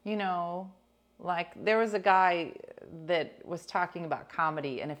 You know, like there was a guy that was talking about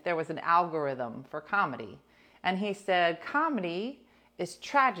comedy, and if there was an algorithm for comedy, and he said comedy is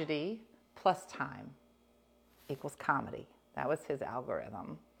tragedy plus time equals comedy. That was his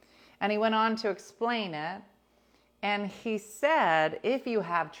algorithm. And he went on to explain it. And he said, if you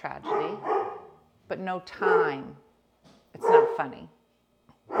have tragedy, but no time, it's not funny,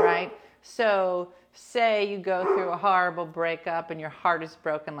 right? So say you go through a horrible breakup and your heart is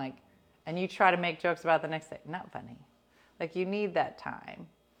broken, like, and you try to make jokes about it the next day, not funny. Like you need that time.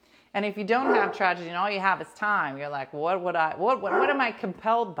 And if you don't have tragedy and all you have is time, you're like, what am I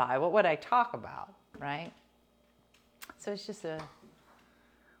compelled by? What would I talk about, right? So it's just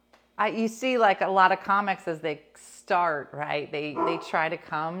you see like a lot of comics as they start, right? They try to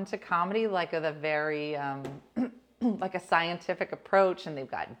come to comedy like with a very, like a scientific approach, and they've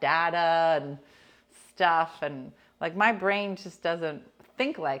got data and stuff. And like my brain just doesn't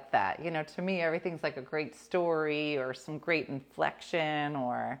think like that. You know, to me, everything's like a great story or some great inflection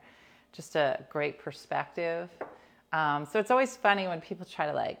or just a great perspective. So it's always funny when people try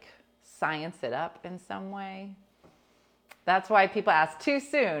to like science it up in some way. That's why people ask too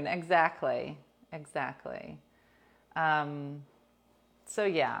soon. Exactly. So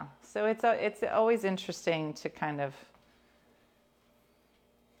yeah, so it's always interesting to kind of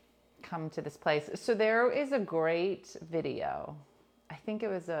come to this place. So there is a great video. I think it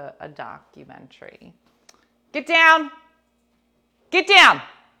was a documentary. Get down. Get down.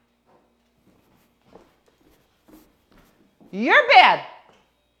 You're bad.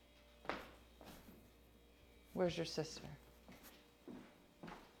 Where's your sister?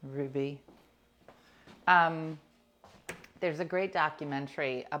 Ruby. There's a great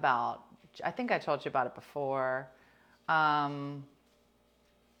documentary about, I think I told you about it before,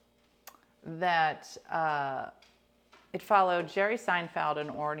 that it followed Jerry Seinfeld and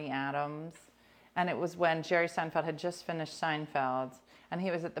Orny Adams. And it was when Jerry Seinfeld had just finished Seinfeld, and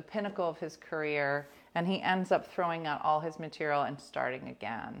he was at the pinnacle of his career, and he ends up throwing out all his material and starting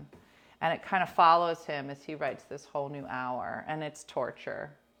again. And it kind of follows him as he writes this whole new hour, and it's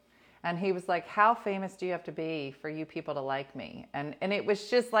torture. And he was like, how famous do you have to be for you people to like me? And it was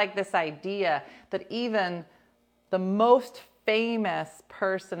just like this idea that even the most famous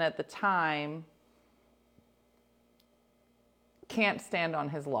person at the time can't stand on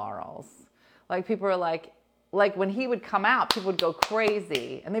his laurels. Like people are like when he would come out, people would go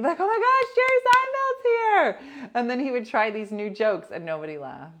crazy. And they'd be like, oh my gosh, Jerry Seinfeld's here. And then he would try these new jokes and nobody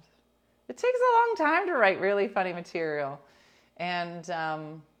laughed. It takes a long time to write really funny material. And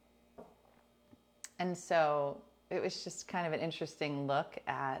so it was just kind of an interesting look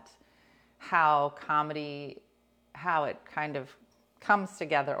at how comedy, how it kind of comes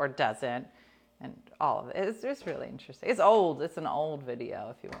together or doesn't, and all of it. It's really interesting. It's old. It's an old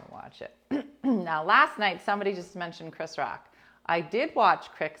video if you want to watch it. Now, last night, somebody just mentioned Chris Rock. I did watch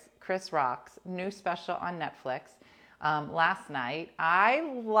Chris Rock's new special on Netflix. last night.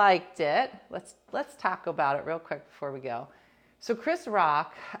 I liked it. Let's talk about it real quick before we go. So Chris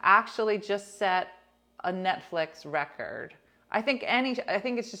Rock actually just set a Netflix record. I think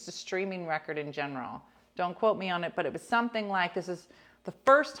it's just a streaming record in general. Don't quote me on it, but it was something like, this is the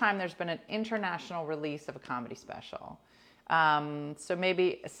first time there's been an international release of a comedy special. So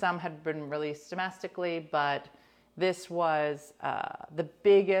maybe some had been released domestically, but this was the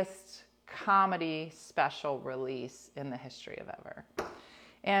biggest comedy special release in the history of ever.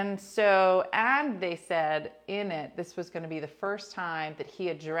 And they said in it, this was going to be the first time that he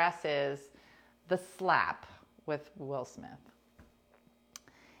addresses the slap with Will Smith.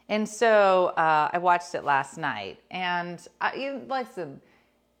 And so I watched it last night, and listen,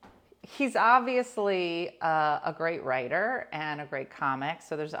 he's obviously a great writer and a great comic,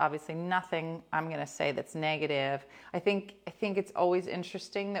 so there's obviously nothing I'm going to say that's negative. I think it's always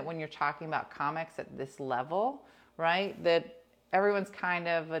interesting that when you're talking about comics at this level, right, that everyone's kind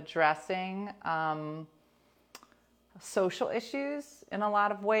of addressing social issues in a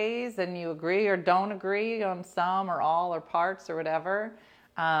lot of ways, and you agree or don't agree on some or all or parts or whatever.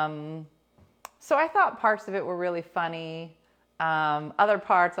 So I thought parts of it were really funny. Other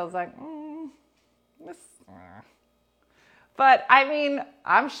parts I was like, this. But I mean,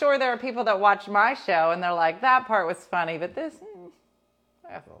 I'm sure there are people that watch my show and they're like, that part was funny, but this,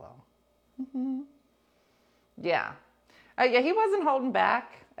 that's a little. Yeah. Yeah, he wasn't holding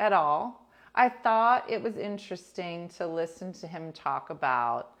back at all. I thought it was interesting to listen to him talk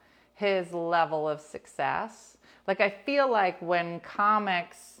about his level of success. Like, I feel like when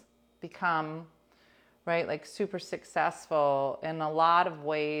comics become, right, like super successful, in a lot of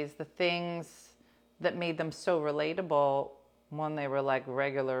ways, the things that made them so relatable when they were like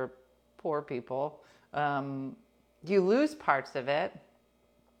regular poor people, you lose parts of it.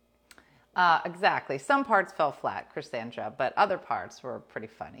 Exactly. Some parts fell flat, Cassandra, but other parts were pretty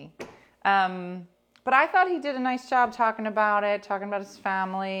funny. But I thought he did a nice job talking about it, talking about his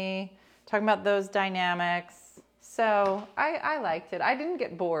family, talking about those dynamics. So I liked it. I didn't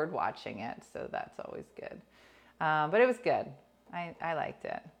get bored watching it, so that's always good. But it was good. I liked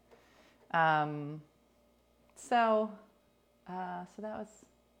it. So that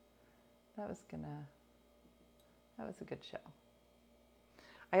was a good show.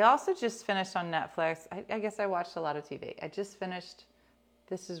 I also just finished on Netflix. I guess I watched a lot of TV. I just finished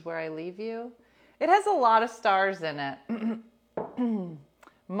This Is Where I Leave You. It has a lot of stars in it.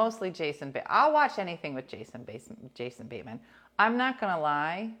 Mostly Jason Bateman. I'll watch anything with Jason Bateman. I'm not going to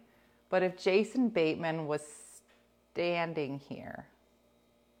lie, but if Jason Bateman was standing here,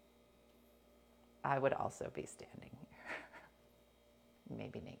 I would also be standing here.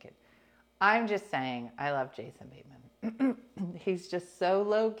 Maybe naked. I'm just saying, I love Jason Bateman. He's just so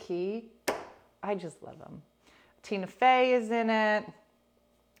low key. I just love him. Tina Fey is in it.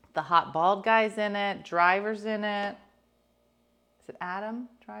 The hot bald guy's in it. Driver's in it. Is it Adam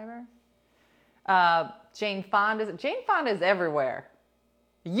Driver? Jane Fonda's everywhere.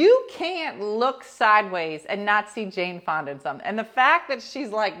 You can't look sideways and not see Jane Fonda in something. And the fact that she's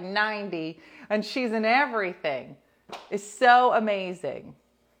like 90 and she's in everything is so amazing.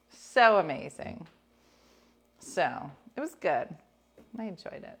 So amazing. So it was good. I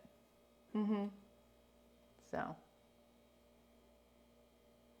enjoyed it. So.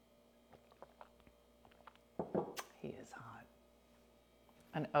 He is hot.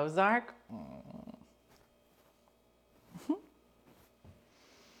 An Ozark?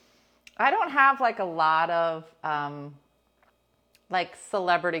 I don't have like a lot of like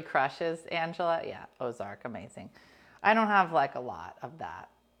celebrity crushes, Angela. Yeah, Ozark, amazing. I don't have like a lot of that.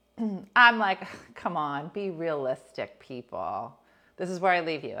 I'm like, come on, be realistic, people. This Is Where I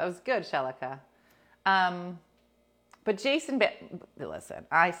Leave You. It was good, Shelika. But listen,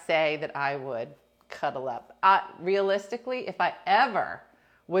 I say that I would cuddle up. Realistically, if I ever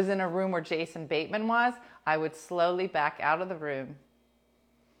was in a room where Jason Bateman was, I would slowly back out of the room.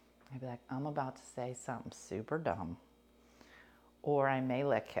 I'd be like, I'm about to say something super dumb, or I may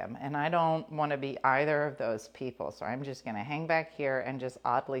lick him. And I don't want to be either of those people. So I'm just going to hang back here and just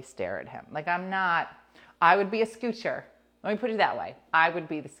oddly stare at him. Like, I would be a scoocher. Let me put it that way. I would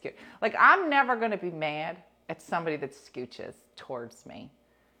be the scoocher. Like, I'm never going to be mad at somebody that scooches towards me.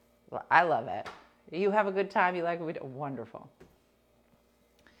 Well, I love it. You have a good time. You like it. Wonderful.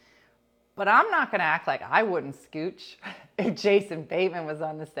 But I'm not going to act like I wouldn't scooch if Jason Bateman was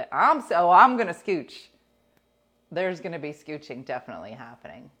on the set. I'm going to scooch. There's going to be scooching definitely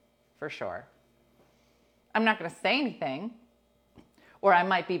happening, for sure. I'm not going to say anything, or I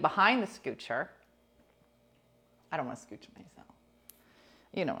might be behind the scoocher. I don't want to scooch myself.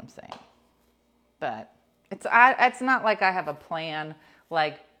 You know what I'm saying. But It's not like I have a plan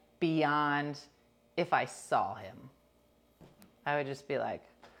like beyond if I saw him. I would just be like,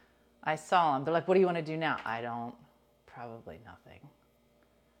 I saw him. They're like, what do you want to do now? I don't. Probably nothing.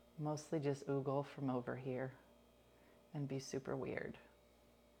 Mostly just oogle from over here and be super weird.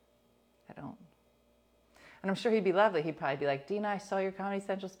 I don't. And I'm sure he'd be lovely. He'd probably be like, Dina, I saw your Comedy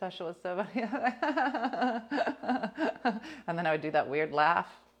Central special with somebody. And then I would do that weird laugh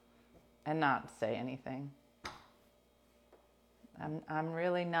and not say anything. I'm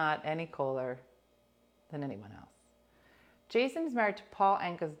really not any cooler than anyone else. Jason's married to Paul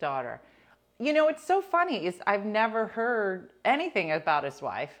Anka's daughter. You know, what's so funny is I've never heard anything about his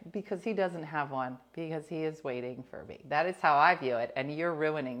wife because he doesn't have one, because he is waiting for me. That is how I view it, and you're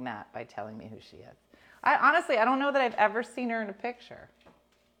ruining that by telling me who she is. Honestly, I don't know that I've ever seen her in a picture.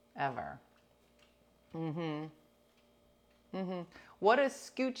 Ever. What does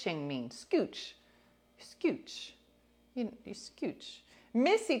scooching mean? Scooch. Scooch. You scooch.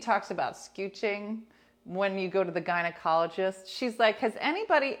 Missy talks about scooching when you go to the gynecologist. She's like, has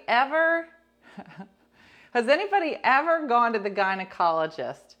anybody ever gone to the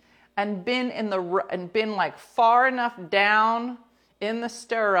gynecologist and been like far enough down in the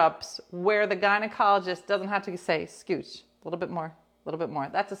stirrups where the gynecologist doesn't have to say scooch, a little bit more.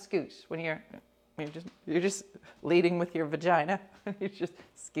 That's a scooch when you're just leading with your vagina. You just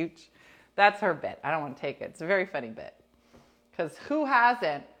scooch. That's her bit. I don't want to take it. It's a very funny bit. Because who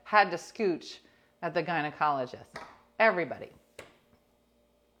hasn't had to scooch at the gynecologist? Everybody.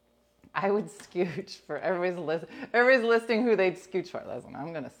 I would scooch for everybody's listing who they'd scooch for. Listen,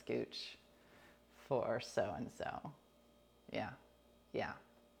 I'm going to scooch for so-and-so. Yeah.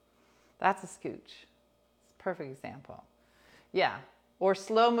 That's a scooch. It's a perfect example. Yeah. Or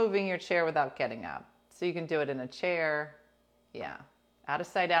slow moving your chair without getting up. So you can do it in a chair. Yeah. Out of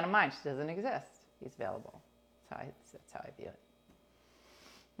sight, out of mind. She doesn't exist. He's available. That's how I view it.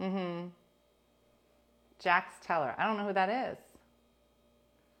 Jax Teller. I don't know who that is.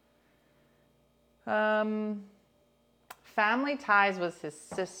 Family Ties was his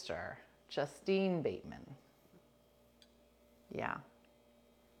sister, Justine Bateman. Yeah.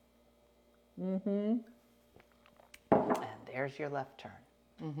 And there's your left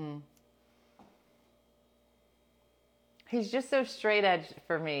turn. He's just so straight edge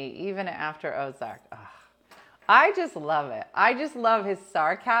for me, even after Ozark. Ugh. I just love it. I just love his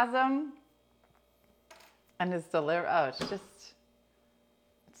sarcasm and his delivery. Oh, it's just,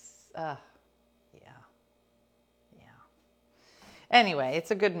 yeah. Anyway,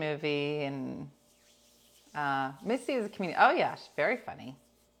 it's a good movie, and Missy is a comedian. Oh yeah, she's very funny.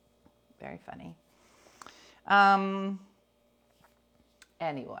 Very funny.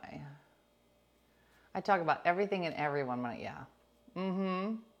 Anyway, I talk about everything and everyone.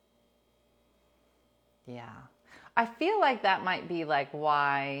 Yeah. I feel like that might be like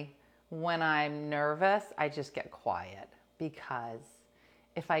why when I'm nervous, I just get quiet. Because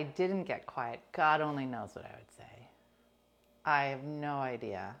if I didn't get quiet, God only knows what I would say. I have no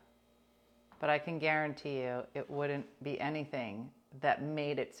idea. But I can guarantee you it wouldn't be anything that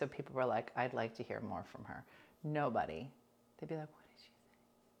made it so people were like, I'd like to hear more from her. Nobody. They'd be like, what did she say?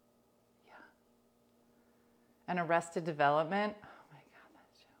 Yeah. And Arrested Development. Oh my God, that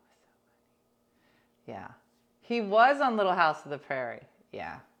show was so funny. Yeah. He was on Little House of the Prairie.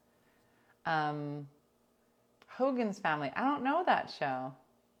 Yeah. Hogan's Family. I don't know that show.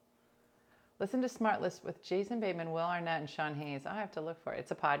 Listen to Smartless with Jason Bateman, Will Arnett, and Sean Hayes. I have to look for it. It's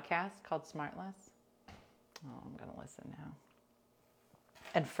a podcast called Smartless. Oh, I'm going to listen now.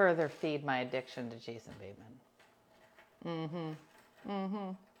 And further feed my addiction to Jason Bateman.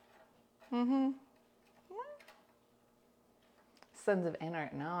 Sons of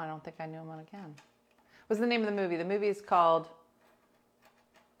Anarchy. No, I don't think I knew him again. What's the name of the movie? The movie is called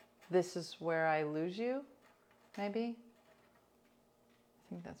This Is Where I Lose You, maybe? I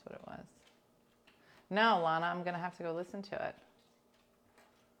think that's what it was. No, Lana, I'm going to have to go listen to it.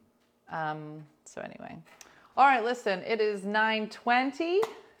 So anyway. All right, listen, it is 9:20.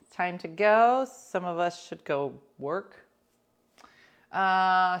 Time to go. Some of us should go work.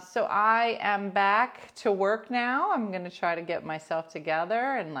 So I am back to work now. I'm going to try to get myself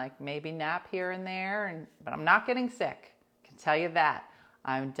together and like maybe nap here and there. But I'm not getting sick. I can tell you that.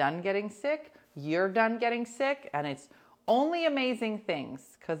 I'm done getting sick. You're done getting sick. And it's only amazing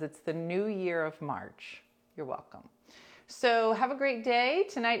things because it's the new year of March. You're welcome. So have a great day.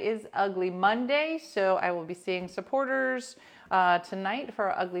 Tonight is Ugly Monday. So I will be seeing supporters tonight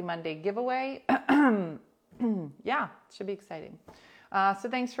for our Ugly Monday giveaway. Yeah, should be exciting. So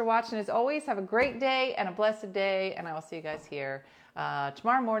thanks for watching. As always, have a great day and a blessed day, and I will see you guys here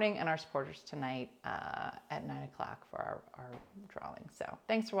tomorrow morning and our supporters tonight at 9 o'clock for our drawing. So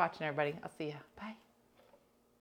thanks for watching, everybody. I'll see you. Bye.